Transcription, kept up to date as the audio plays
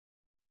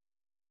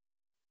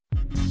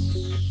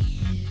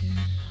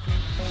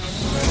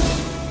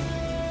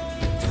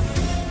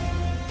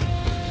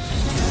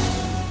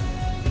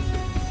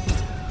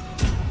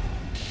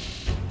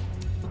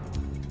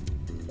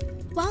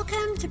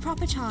to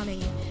Proper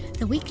Charlie,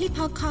 the weekly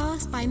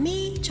podcast by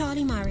me,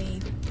 Charlie Murray.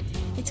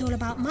 It's all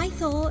about my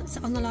thoughts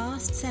on the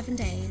last 7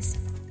 days.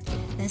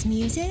 There's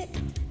music,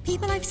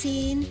 people I've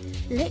seen,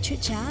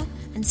 literature,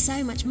 and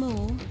so much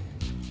more.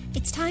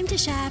 It's time to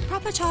share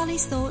Proper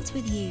Charlie's thoughts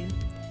with you.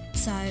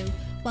 So,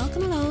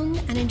 welcome along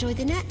and enjoy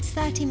the next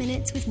 30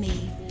 minutes with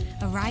me,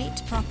 a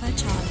right proper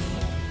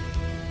Charlie.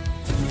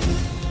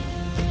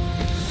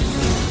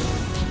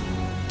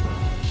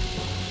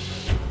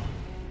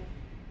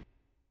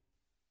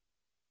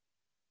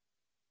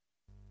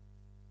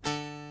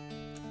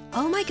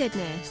 Oh my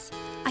goodness,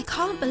 I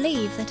can't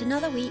believe that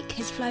another week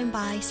has flown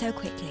by so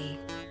quickly.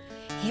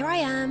 Here I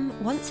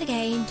am, once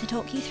again, to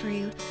talk you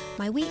through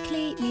my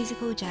weekly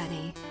musical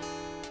journey.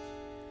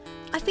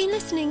 I've been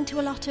listening to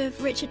a lot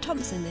of Richard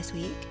Thompson this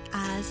week,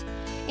 as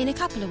in a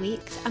couple of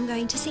weeks I'm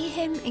going to see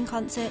him in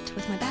concert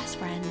with my best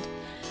friend,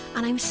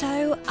 and I'm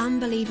so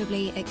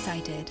unbelievably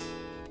excited.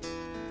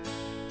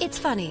 It's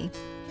funny,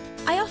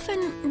 I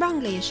often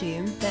wrongly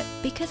assume that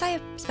because I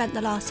have spent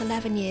the last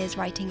 11 years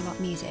writing about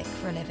music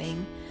for a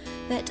living,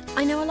 that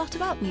I know a lot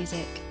about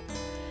music,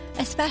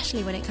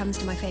 especially when it comes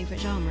to my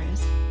favourite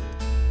genres.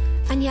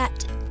 And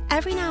yet,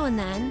 every now and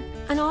then,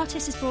 an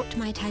artist is brought to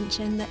my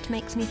attention that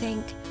makes me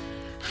think,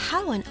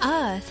 how on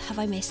earth have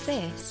I missed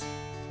this?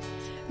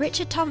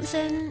 Richard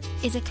Thompson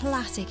is a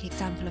classic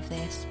example of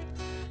this.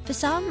 For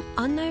some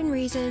unknown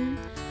reason,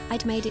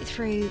 I'd made it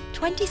through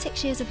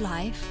 26 years of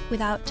life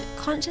without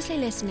consciously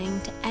listening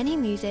to any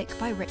music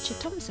by Richard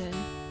Thompson.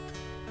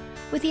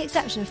 With the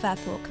exception of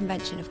Fairport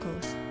Convention, of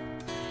course.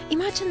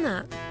 Imagine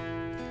that.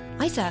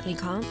 I certainly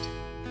can't.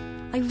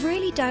 I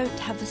really don't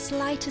have the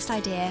slightest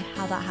idea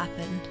how that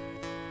happened.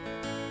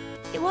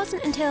 It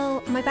wasn't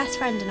until my best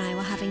friend and I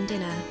were having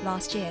dinner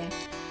last year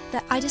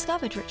that I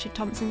discovered Richard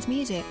Thompson's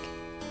music.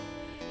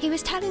 He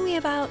was telling me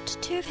about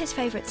two of his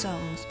favourite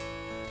songs,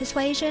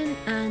 Persuasion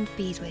and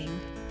Beeswing.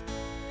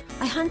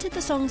 I hunted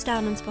the songs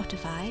down on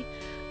Spotify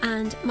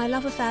and my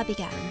love affair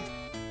began.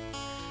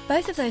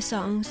 Both of those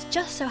songs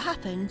just so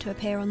happened to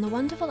appear on the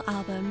wonderful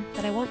album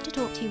that I want to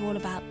talk to you all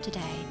about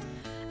today,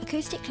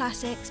 Acoustic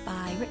Classics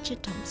by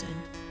Richard Thompson.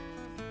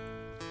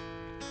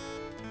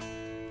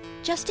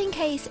 Just in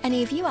case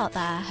any of you out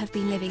there have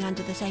been living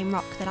under the same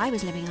rock that I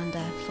was living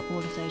under for all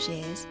of those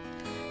years,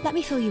 let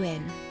me fill you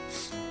in.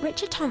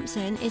 Richard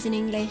Thompson is an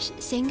English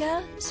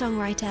singer,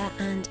 songwriter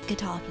and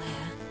guitar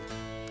player.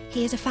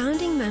 He is a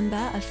founding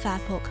member of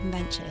Fairport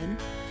Convention,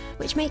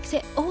 which makes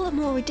it all the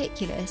more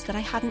ridiculous that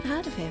I hadn't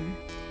heard of him.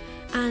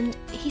 And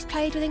he's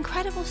played with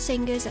incredible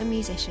singers and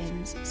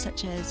musicians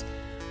such as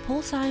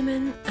Paul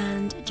Simon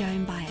and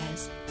Joan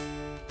Baez,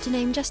 to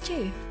name just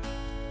two.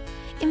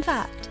 In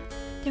fact,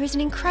 there is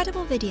an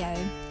incredible video,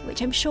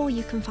 which I'm sure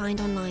you can find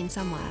online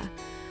somewhere,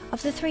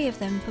 of the three of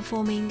them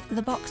performing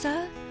The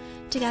Boxer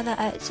together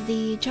at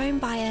the Joan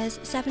Baez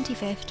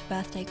 75th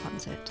birthday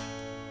concert.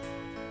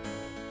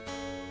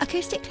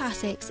 Acoustic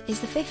Classics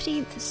is the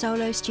 15th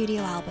solo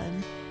studio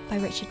album by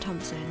Richard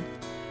Thompson,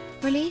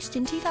 released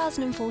in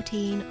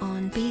 2014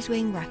 on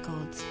Beeswing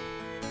Records.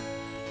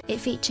 It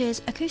features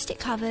acoustic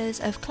covers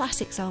of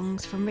classic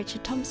songs from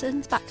Richard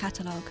Thompson's back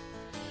catalogue,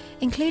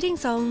 including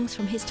songs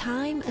from his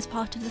time as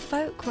part of the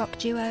folk rock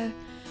duo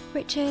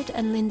Richard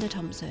and Linda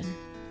Thompson.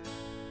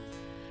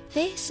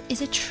 This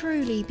is a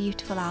truly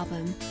beautiful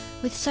album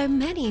with so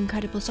many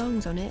incredible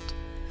songs on it,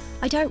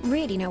 I don't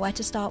really know where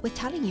to start with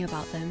telling you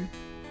about them.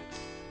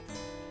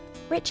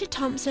 Richard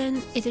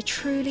Thompson is a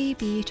truly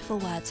beautiful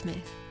wordsmith,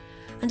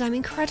 and I'm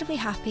incredibly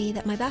happy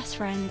that my best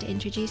friend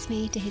introduced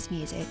me to his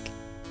music.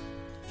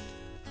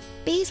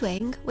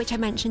 Beeswing, which I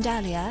mentioned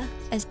earlier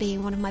as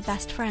being one of my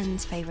best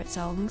friend's favourite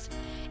songs,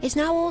 is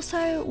now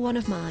also one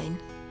of mine,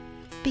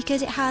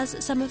 because it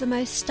has some of the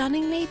most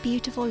stunningly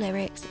beautiful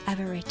lyrics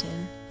ever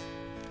written.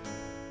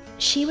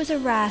 She was a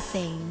rare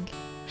thing,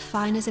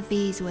 fine as a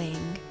bee's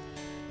wing,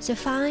 so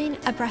fine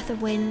a breath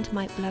of wind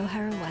might blow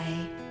her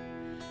away.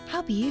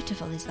 How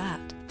beautiful is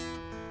that?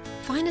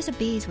 Fine as a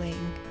bee's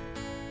wing.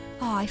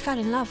 Oh, I fell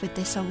in love with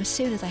this song as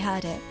soon as I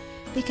heard it,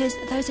 because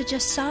those are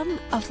just some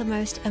of the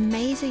most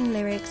amazing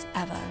lyrics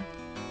ever.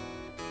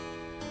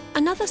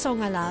 Another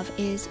song I love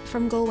is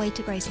From Galway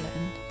to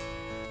Graceland.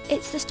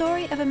 It's the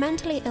story of a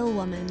mentally ill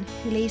woman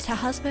who leaves her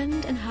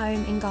husband and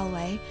home in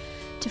Galway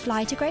to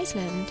fly to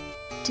Graceland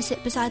to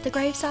sit beside the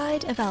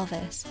graveside of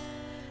Elvis,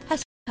 her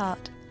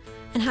sweetheart,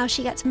 and how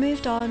she gets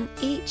moved on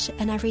each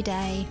and every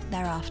day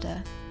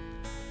thereafter.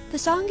 The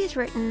song is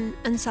written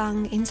and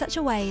sung in such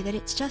a way that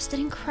it's just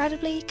an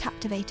incredibly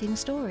captivating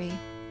story.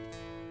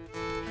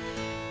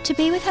 To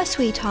be with her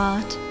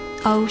sweetheart,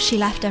 oh, she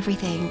left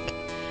everything,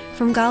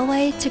 from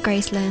Galway to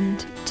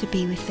Graceland to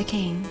be with the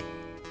king.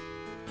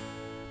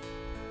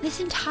 This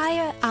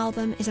entire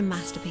album is a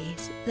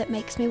masterpiece that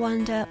makes me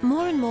wonder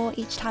more and more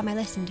each time I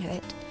listen to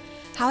it,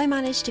 how I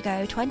managed to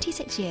go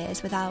 26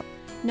 years without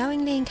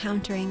knowingly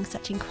encountering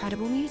such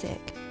incredible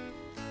music.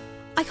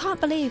 I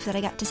can't believe that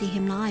I get to see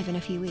him live in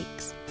a few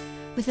weeks,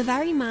 with the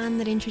very man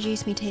that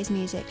introduced me to his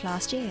music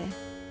last year.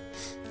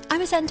 I'm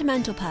I'm a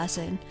sentimental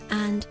person,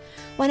 and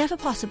whenever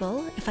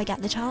possible, if I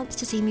get the chance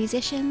to see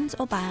musicians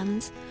or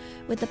bands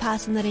with the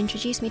person that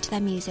introduced me to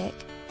their music,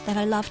 then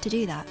I love to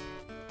do that.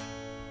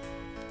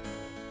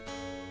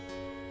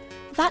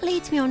 That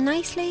leads me on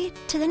nicely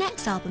to the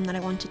next album that I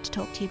wanted to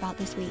talk to you about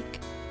this week,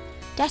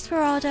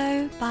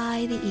 Desperado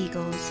by the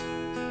Eagles.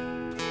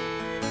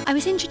 I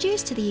was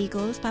introduced to the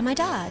Eagles by my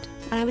dad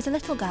when I was a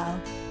little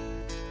girl.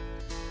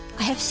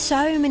 I have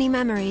so many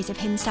memories of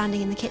him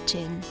standing in the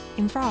kitchen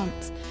in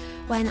France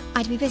when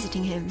I'd be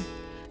visiting him,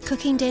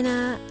 cooking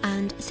dinner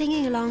and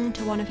singing along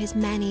to one of his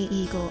many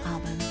Eagle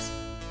albums.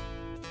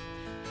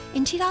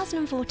 In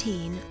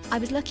 2014, I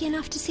was lucky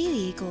enough to see the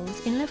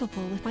Eagles in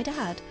Liverpool with my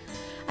dad,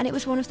 and it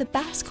was one of the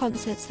best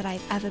concerts that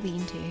I've ever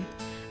been to.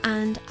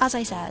 And as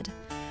I said,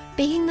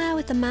 being there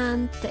with the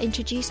man that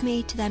introduced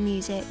me to their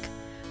music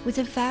was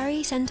a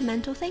very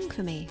sentimental thing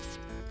for me.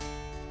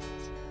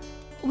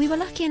 We were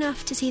lucky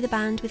enough to see the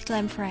band with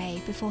Glenn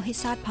Frey before his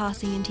sad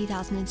passing in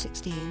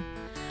 2016,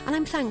 and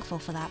I'm thankful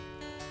for that.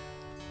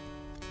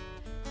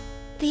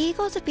 The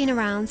Eagles have been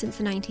around since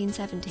the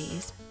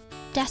 1970s.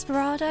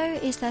 Desperado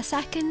is their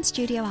second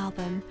studio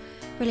album,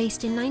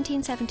 released in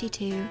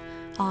 1972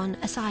 on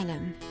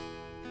Asylum.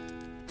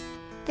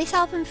 This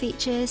album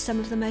features some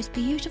of the most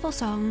beautiful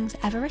songs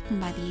ever written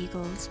by the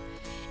Eagles,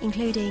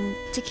 including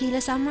Tequila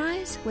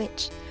Sunrise,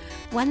 which,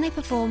 when they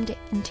performed it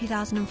in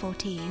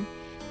 2014,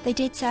 they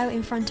did so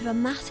in front of a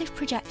massive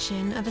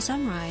projection of a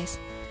sunrise,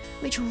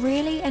 which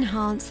really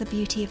enhanced the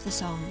beauty of the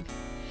song,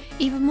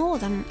 even more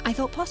than I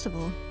thought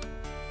possible.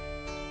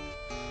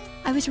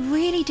 I was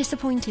really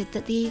disappointed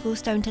that the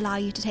Eagles don't allow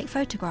you to take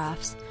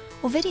photographs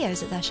or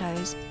videos at their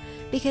shows,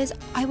 because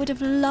I would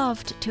have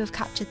loved to have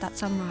captured that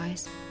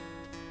sunrise.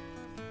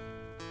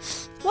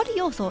 What are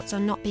your thoughts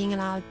on not being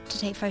allowed to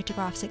take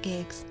photographs at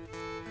gigs?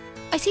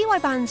 I see why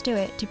bands do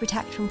it to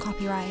protect from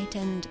copyright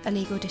and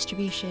illegal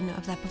distribution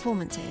of their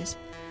performances,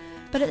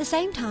 but at the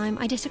same time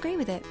I disagree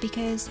with it,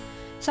 because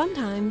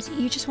sometimes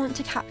you just want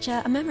to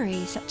capture a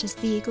memory such as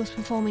the Eagles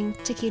performing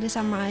Tequila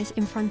Sunrise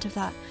in front of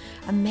that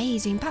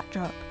amazing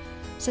backdrop,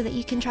 so that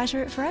you can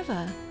treasure it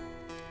forever.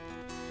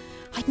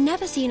 I'd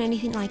never seen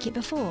anything like it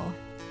before.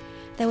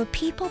 There were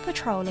people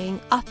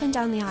patrolling up and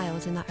down the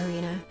aisles in that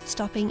arena,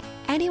 stopping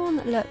anyone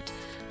that looked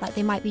like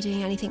they might be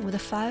doing anything with a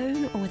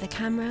phone or with a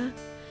camera.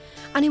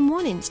 And in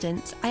one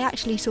instance, I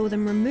actually saw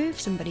them remove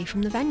somebody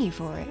from the venue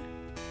for it.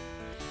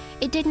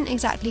 It didn't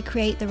exactly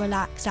create the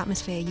relaxed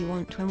atmosphere you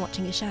want when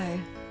watching a show.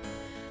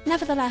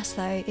 Nevertheless,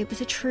 though, it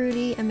was a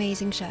truly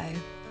amazing show.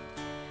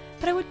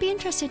 But I would be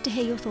interested to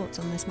hear your thoughts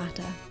on this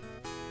matter.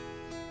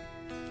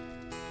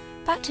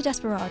 Back to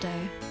Desperado.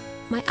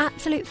 My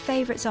absolute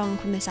favourite song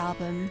from this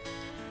album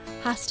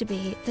has to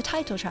be the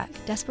title track,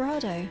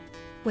 Desperado,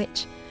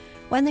 which,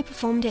 when they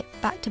performed it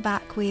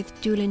back-to-back with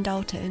Doolin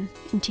Dalton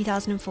in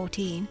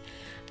 2014,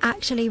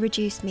 actually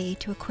reduced me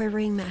to a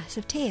quivering mess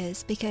of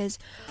tears because,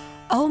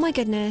 oh my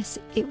goodness,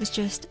 it was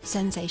just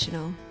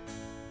sensational.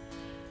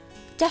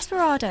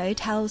 Desperado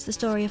tells the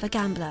story of a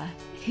gambler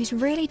who's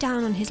really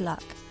down on his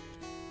luck.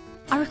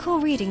 I recall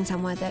reading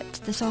somewhere that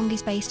the song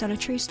is based on a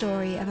true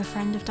story of a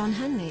friend of Don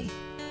Henley.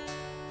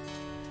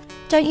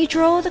 Don't you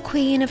draw the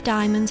Queen of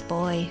Diamonds,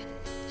 boy.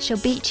 She'll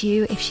beat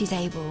you if she's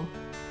able.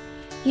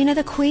 You know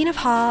the Queen of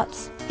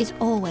Hearts is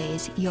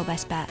always your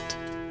best bet.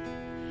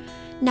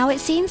 Now it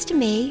seems to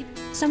me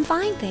some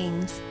fine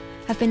things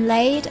have been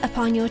laid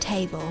upon your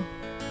table,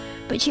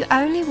 but you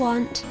only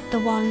want the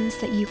ones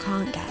that you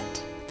can't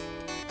get.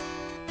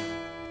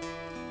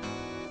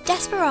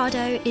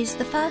 Desperado is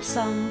the first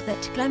song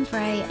that Glenn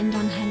Frey and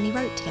Don Henley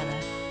wrote together.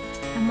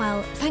 And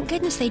well, thank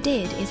goodness they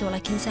did, is all I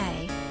can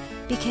say,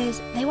 because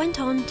they went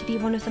on to be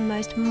one of the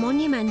most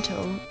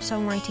monumental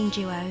songwriting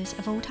duos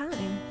of all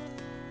time.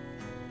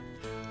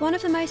 One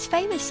of the most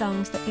famous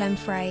songs that Glenn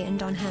Frey and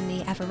Don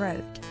Henley ever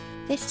wrote,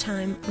 this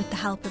time with the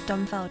help of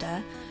Don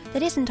Felder,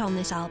 that isn't on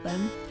this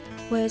album,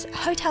 was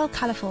Hotel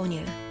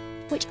California,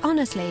 which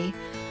honestly,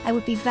 I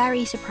would be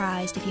very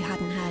surprised if you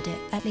hadn't heard it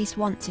at least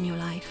once in your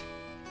life.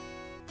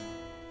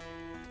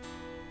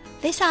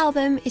 This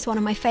album is one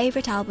of my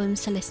favourite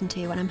albums to listen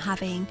to when I'm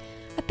having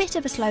a bit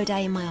of a slow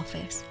day in my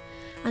office,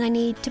 and I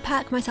need to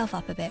perk myself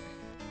up a bit.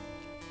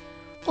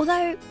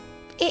 Although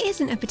it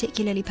isn't a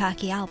particularly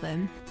perky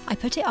album, I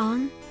put it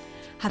on,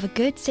 have a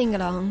good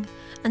sing-along,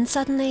 and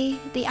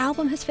suddenly the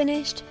album has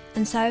finished,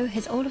 and so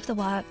has all of the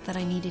work that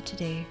I needed to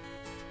do.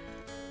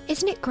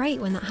 Isn't it great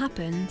when that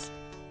happens?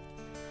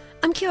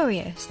 I'm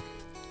curious,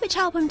 which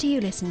album do you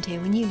listen to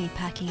when you need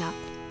perking up?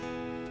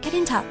 Get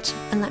in touch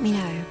and let me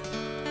know.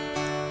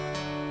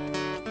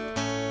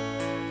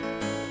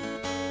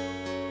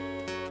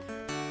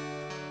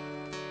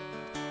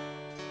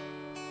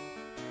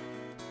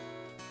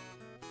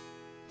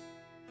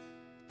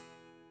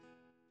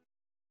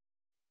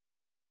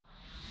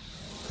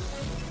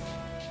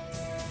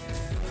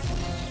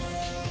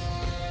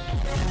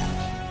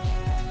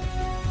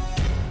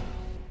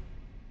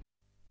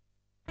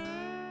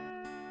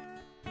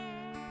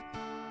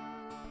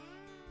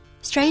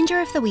 Stranger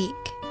of the Week.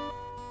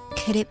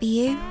 Could it be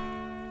you?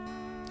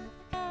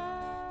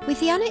 With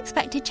the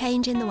unexpected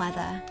change in the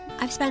weather,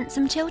 I've spent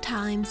some chill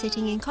time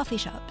sitting in coffee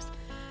shops,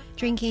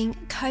 drinking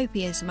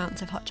copious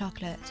amounts of hot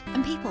chocolate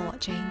and people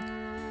watching.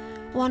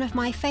 One of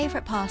my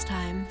favourite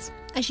pastimes,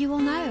 as you will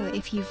know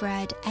if you've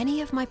read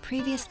any of my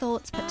previous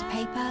thoughts put to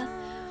paper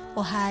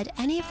or heard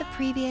any of the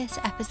previous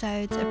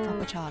episodes of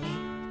Proper Charlie.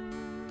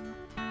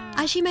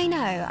 As you may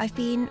know, I've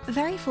been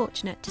very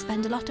fortunate to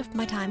spend a lot of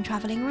my time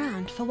travelling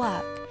around for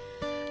work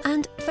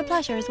and for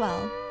pleasure as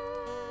well.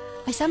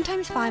 I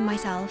sometimes find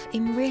myself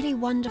in really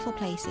wonderful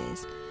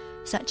places,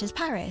 such as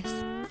Paris,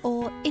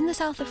 or in the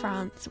south of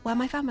France where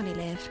my family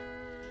live.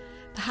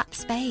 Perhaps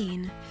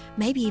Spain,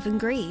 maybe even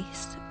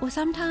Greece, or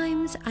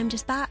sometimes I'm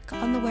just back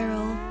on the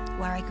Wirral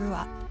where I grew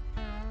up.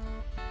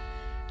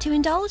 To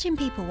indulge in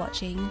people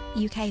watching,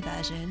 UK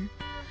version,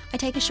 I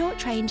take a short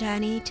train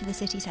journey to the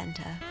city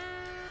centre.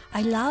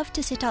 I love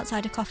to sit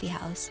outside a coffee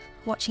house,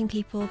 watching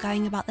people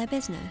going about their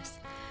business,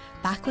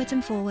 backwards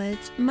and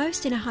forwards,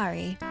 most in a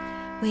hurry,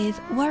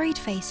 with worried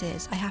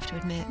faces, I have to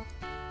admit.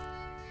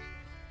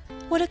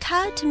 What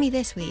occurred to me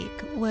this week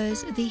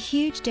was the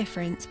huge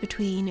difference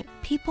between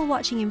people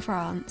watching in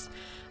France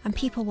and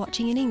people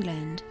watching in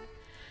England,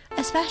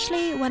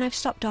 especially when I've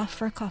stopped off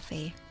for a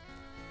coffee.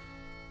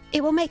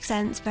 It will make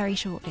sense very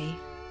shortly.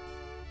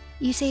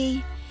 You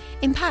see,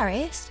 in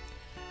Paris,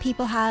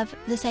 people have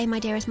the same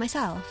idea as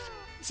myself,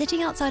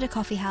 sitting outside a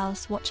coffee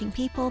house watching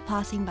people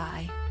passing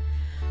by,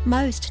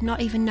 most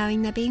not even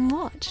knowing they're being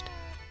watched.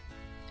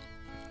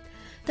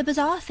 The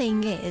bizarre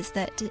thing is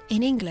that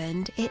in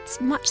England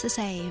it's much the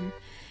same,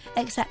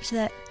 except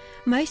that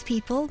most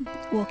people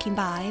walking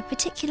by,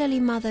 particularly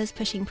mothers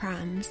pushing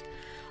prams,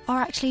 are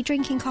actually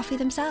drinking coffee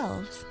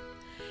themselves.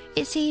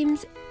 It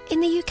seems in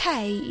the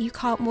UK you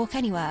can't walk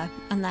anywhere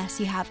unless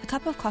you have a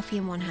cup of coffee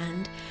in one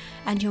hand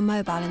and your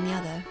mobile in the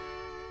other.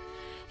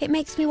 It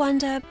makes me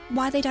wonder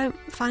why they don't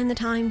find the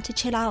time to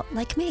chill out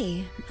like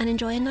me and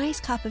enjoy a nice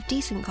cup of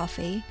decent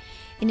coffee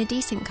in a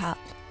decent cup.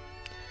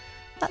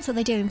 That's what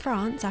they do in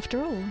France,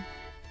 after all.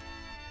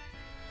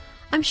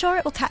 I'm sure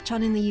it will catch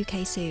on in the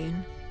UK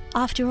soon.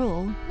 After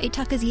all, it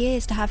took us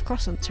years to have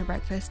croissants for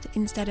breakfast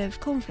instead of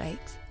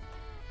cornflakes.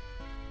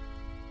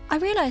 I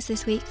realised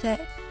this week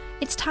that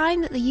it's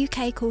time that the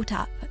UK caught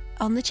up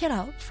on the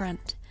chill-out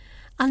front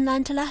and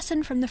learned a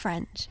lesson from the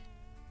French.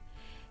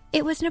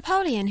 It was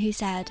Napoleon who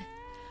said,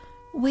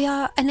 "We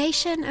are a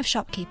nation of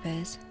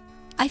shopkeepers.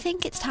 I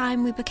think it's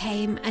time we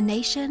became a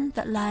nation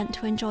that learnt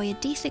to enjoy a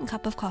decent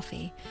cup of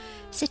coffee,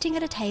 sitting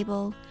at a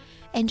table,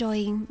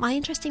 enjoying my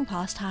interesting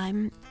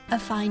pastime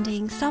of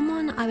finding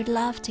someone I would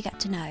love to get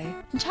to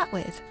know and chat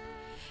with,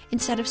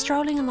 instead of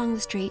strolling along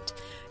the street,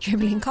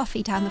 dribbling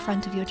coffee down the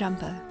front of your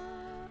jumper."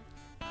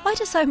 Why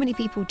do so many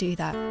people do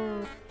that?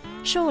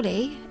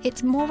 Surely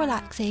it's more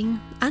relaxing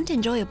and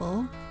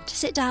enjoyable to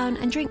sit down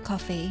and drink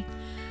coffee,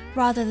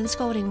 rather than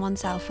scolding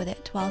oneself with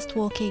it whilst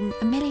walking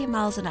a million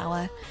miles an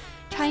hour,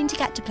 trying to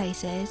get to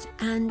places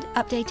and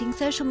updating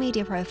social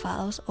media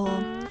profiles or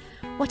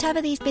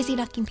whatever these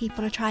busy-looking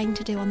people are trying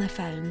to do on their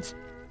phones,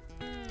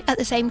 at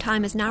the same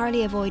time as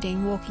narrowly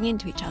avoiding walking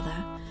into each other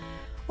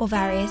or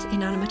various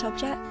inanimate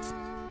objects.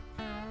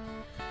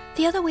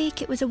 The other week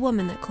it was a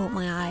woman that caught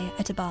my eye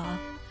at a bar.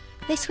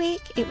 This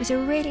week it was a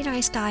really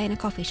nice guy in a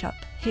coffee shop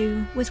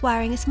who was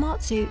wearing a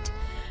smart suit,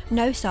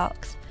 no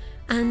socks,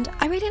 and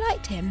I really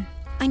liked him.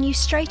 I knew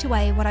straight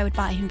away what I would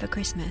buy him for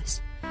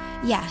Christmas.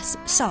 Yes,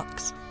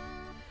 socks.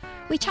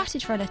 We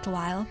chatted for a little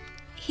while.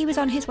 He was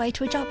on his way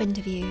to a job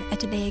interview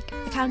at a big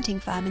accounting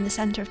firm in the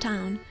centre of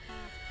town.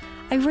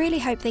 I really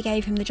hoped they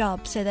gave him the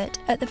job so that,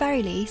 at the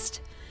very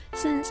least,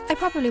 since I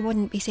probably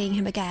wouldn't be seeing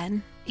him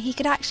again, he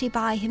could actually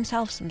buy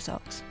himself some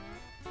socks.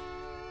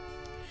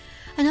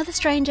 Another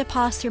stranger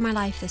passed through my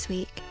life this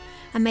week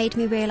and made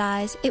me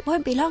realise it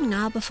won't be long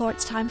now before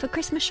it's time for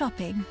Christmas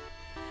shopping.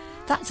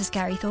 That's a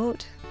scary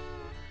thought.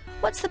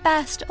 What's the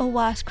best or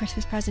worst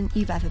Christmas present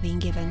you've ever been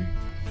given?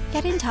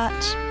 Get in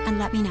touch and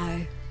let me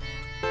know.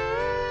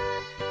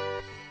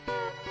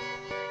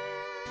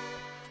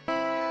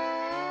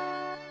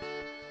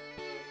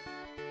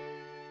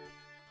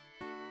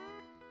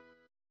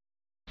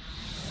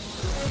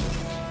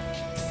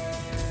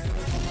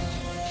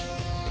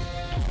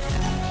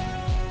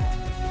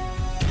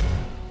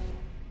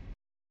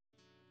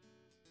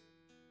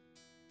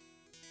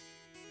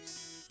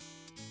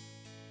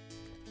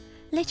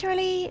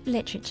 Literally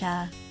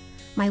Literature,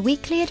 my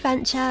weekly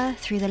adventure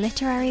through the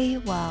literary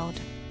world.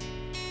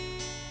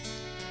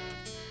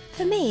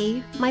 For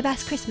me, my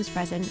best Christmas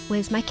present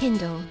was my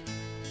Kindle.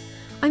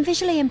 I'm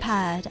visually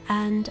impaired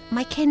and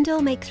my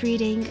Kindle makes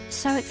reading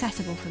so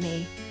accessible for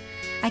me.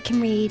 I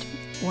can read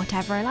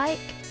whatever I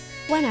like,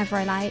 whenever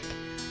I like,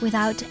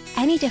 without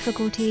any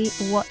difficulty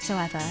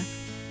whatsoever,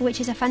 which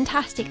is a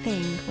fantastic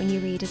thing when you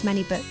read as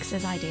many books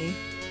as I do.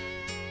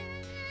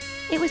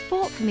 It was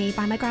bought for me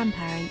by my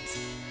grandparents.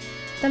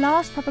 The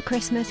last proper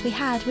Christmas we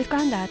had with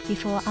Grandad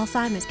before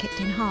Alzheimer's kicked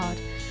in hard,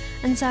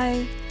 and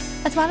so,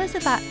 as well as the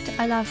fact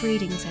I love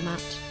reading so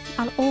much,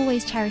 I'll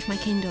always cherish my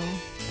Kindle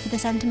for the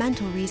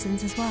sentimental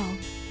reasons as well.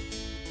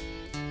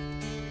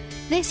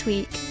 This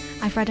week,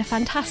 I've read a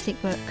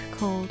fantastic book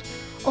called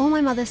All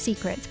My Mother's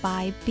Secrets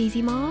by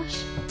Beezie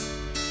Marsh.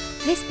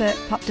 This book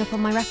popped up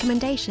on my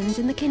recommendations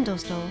in the Kindle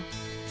store,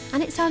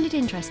 and it sounded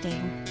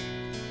interesting.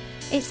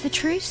 It's the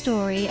true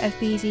story of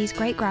Beezie's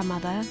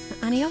great-grandmother,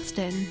 Annie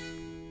Austen.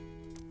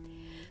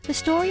 The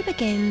story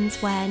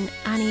begins when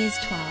Annie is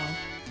 12,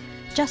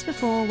 just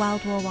before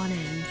World War I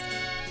ends,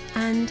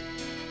 and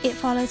it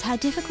follows her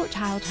difficult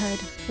childhood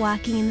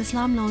working in the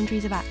slum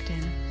laundries of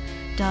Acton,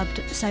 dubbed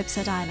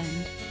Soapsud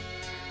Island,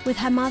 with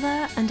her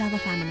mother and other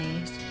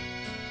families.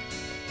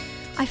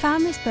 I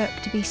found this book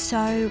to be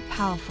so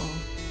powerful.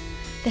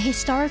 The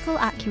historical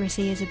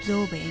accuracy is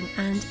absorbing,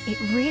 and it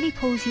really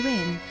pulls you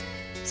in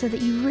so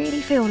that you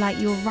really feel like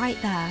you're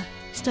right there,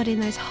 stood in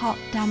those hot,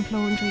 damp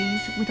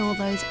laundries with all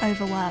those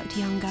overworked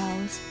young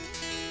girls.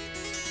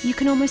 You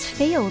can almost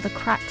feel the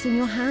cracks in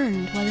your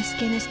hand where the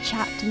skin is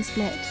chapped and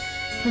split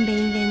from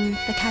being in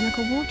the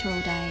chemical water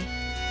all day,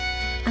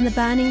 and the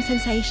burning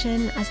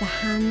sensation as the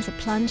hands are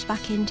plunged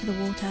back into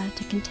the water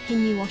to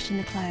continue washing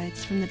the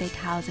clothes from the big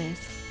houses.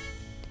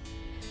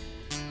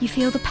 You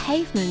feel the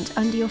pavement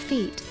under your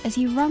feet as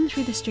you run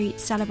through the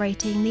streets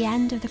celebrating the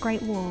end of the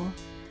Great War.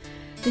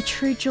 The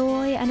true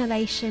joy and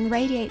elation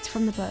radiates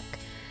from the book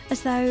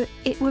as though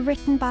it were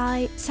written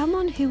by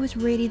someone who was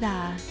really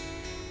there.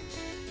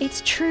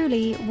 It's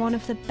truly one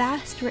of the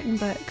best written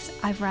books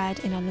I've read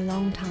in a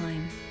long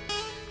time,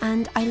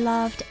 and I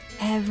loved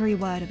every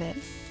word of it.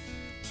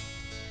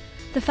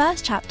 The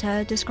first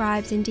chapter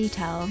describes in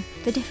detail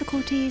the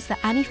difficulties that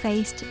Annie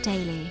faced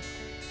daily,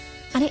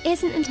 and it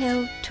isn't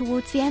until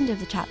towards the end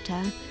of the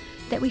chapter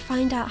that we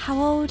find out how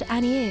old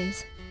Annie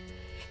is.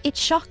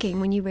 It's shocking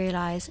when you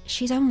realise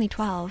she's only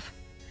 12,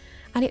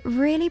 and it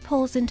really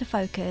pulls into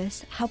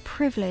focus how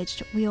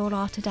privileged we all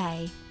are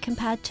today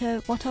compared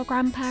to what our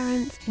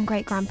grandparents and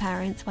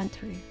great-grandparents went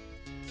through.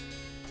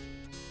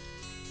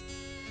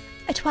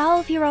 A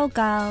 12-year-old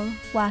girl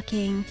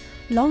working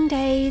long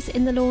days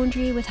in the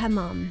laundry with her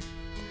mum,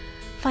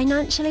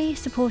 financially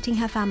supporting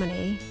her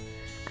family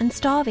and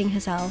starving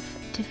herself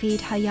to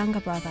feed her younger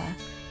brother,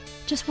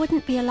 just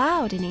wouldn't be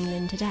allowed in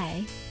England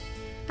today.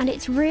 And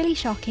it's really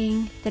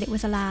shocking that it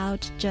was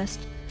allowed just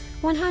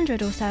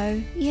 100 or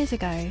so years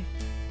ago.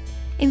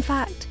 In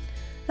fact,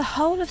 the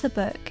whole of the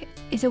book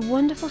is a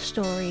wonderful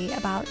story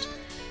about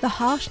the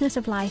harshness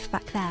of life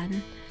back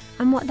then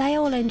and what they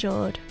all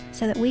endured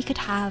so that we could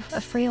have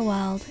a freer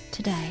world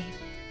today.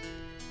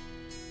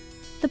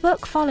 The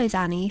book follows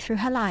Annie through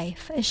her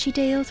life as she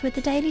deals with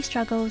the daily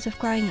struggles of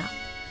growing up,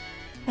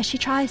 as she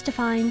tries to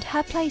find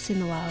her place in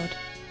the world,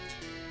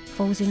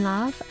 falls in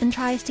love and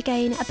tries to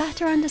gain a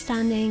better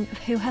understanding of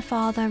who her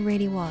father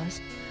really was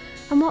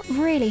and what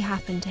really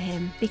happened to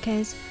him,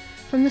 because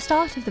from the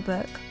start of the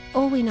book,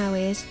 all we know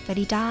is that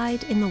he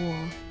died in the war.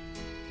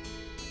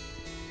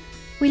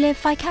 We live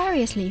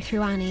vicariously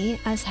through Annie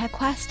as her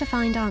quest to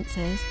find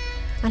answers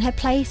and her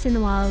place in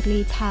the world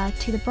leads her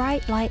to the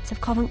bright lights of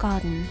Covent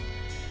Garden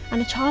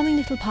and a charming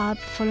little pub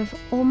full of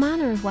all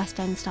manner of West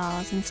End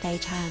stars and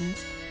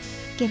stagehands,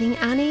 giving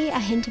Annie a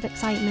hint of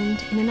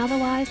excitement in an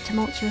otherwise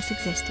tumultuous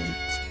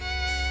existence.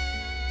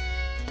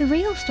 The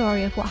real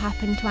story of what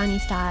happened to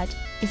Annie's dad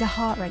is a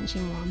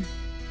heart-wrenching one.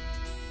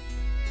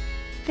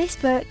 This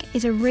book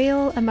is a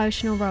real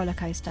emotional roller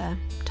coaster,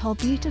 told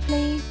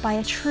beautifully by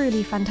a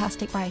truly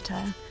fantastic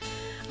writer,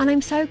 and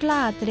I'm so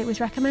glad that it was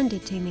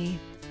recommended to me.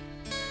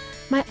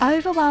 My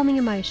overwhelming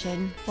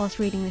emotion whilst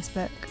reading this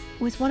book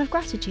was one of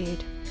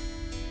gratitude.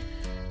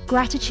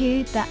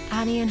 Gratitude that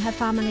Annie and her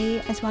family,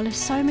 as well as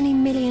so many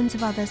millions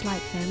of others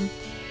like them,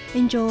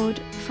 endured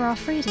for our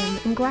freedom,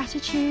 and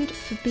gratitude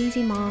for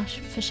Beezie Marsh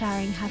for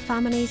sharing her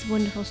family's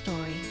wonderful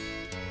story.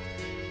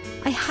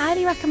 I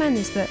highly recommend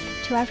this book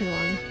to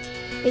everyone.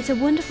 It's a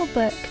wonderful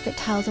book that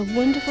tells a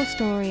wonderful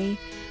story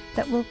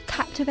that will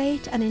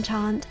captivate and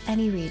enchant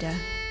any reader.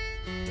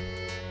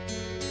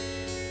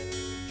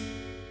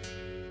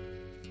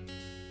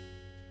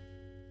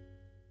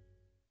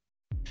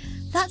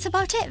 That's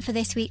about it for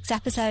this week's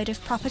episode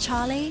of Proper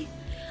Charlie.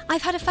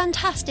 I've had a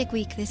fantastic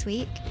week this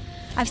week.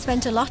 I've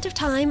spent a lot of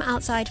time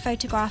outside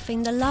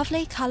photographing the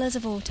lovely colours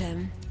of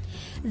autumn.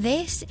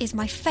 This is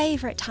my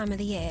favourite time of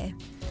the year.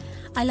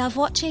 I love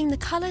watching the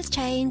colours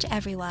change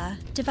everywhere,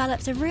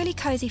 develops a really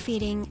cosy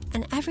feeling,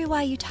 and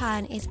everywhere you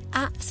turn is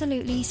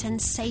absolutely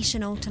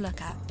sensational to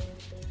look at.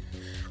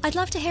 I'd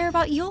love to hear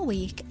about your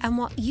week and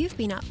what you've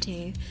been up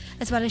to,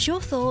 as well as your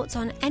thoughts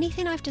on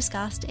anything I've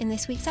discussed in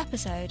this week's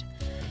episode.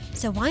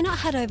 So why not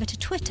head over to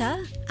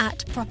Twitter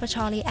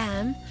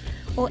 @ProperCharlieM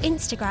or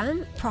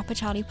Instagram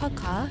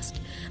ProperCharliePodcast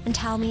and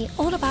tell me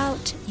all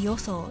about your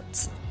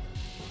thoughts.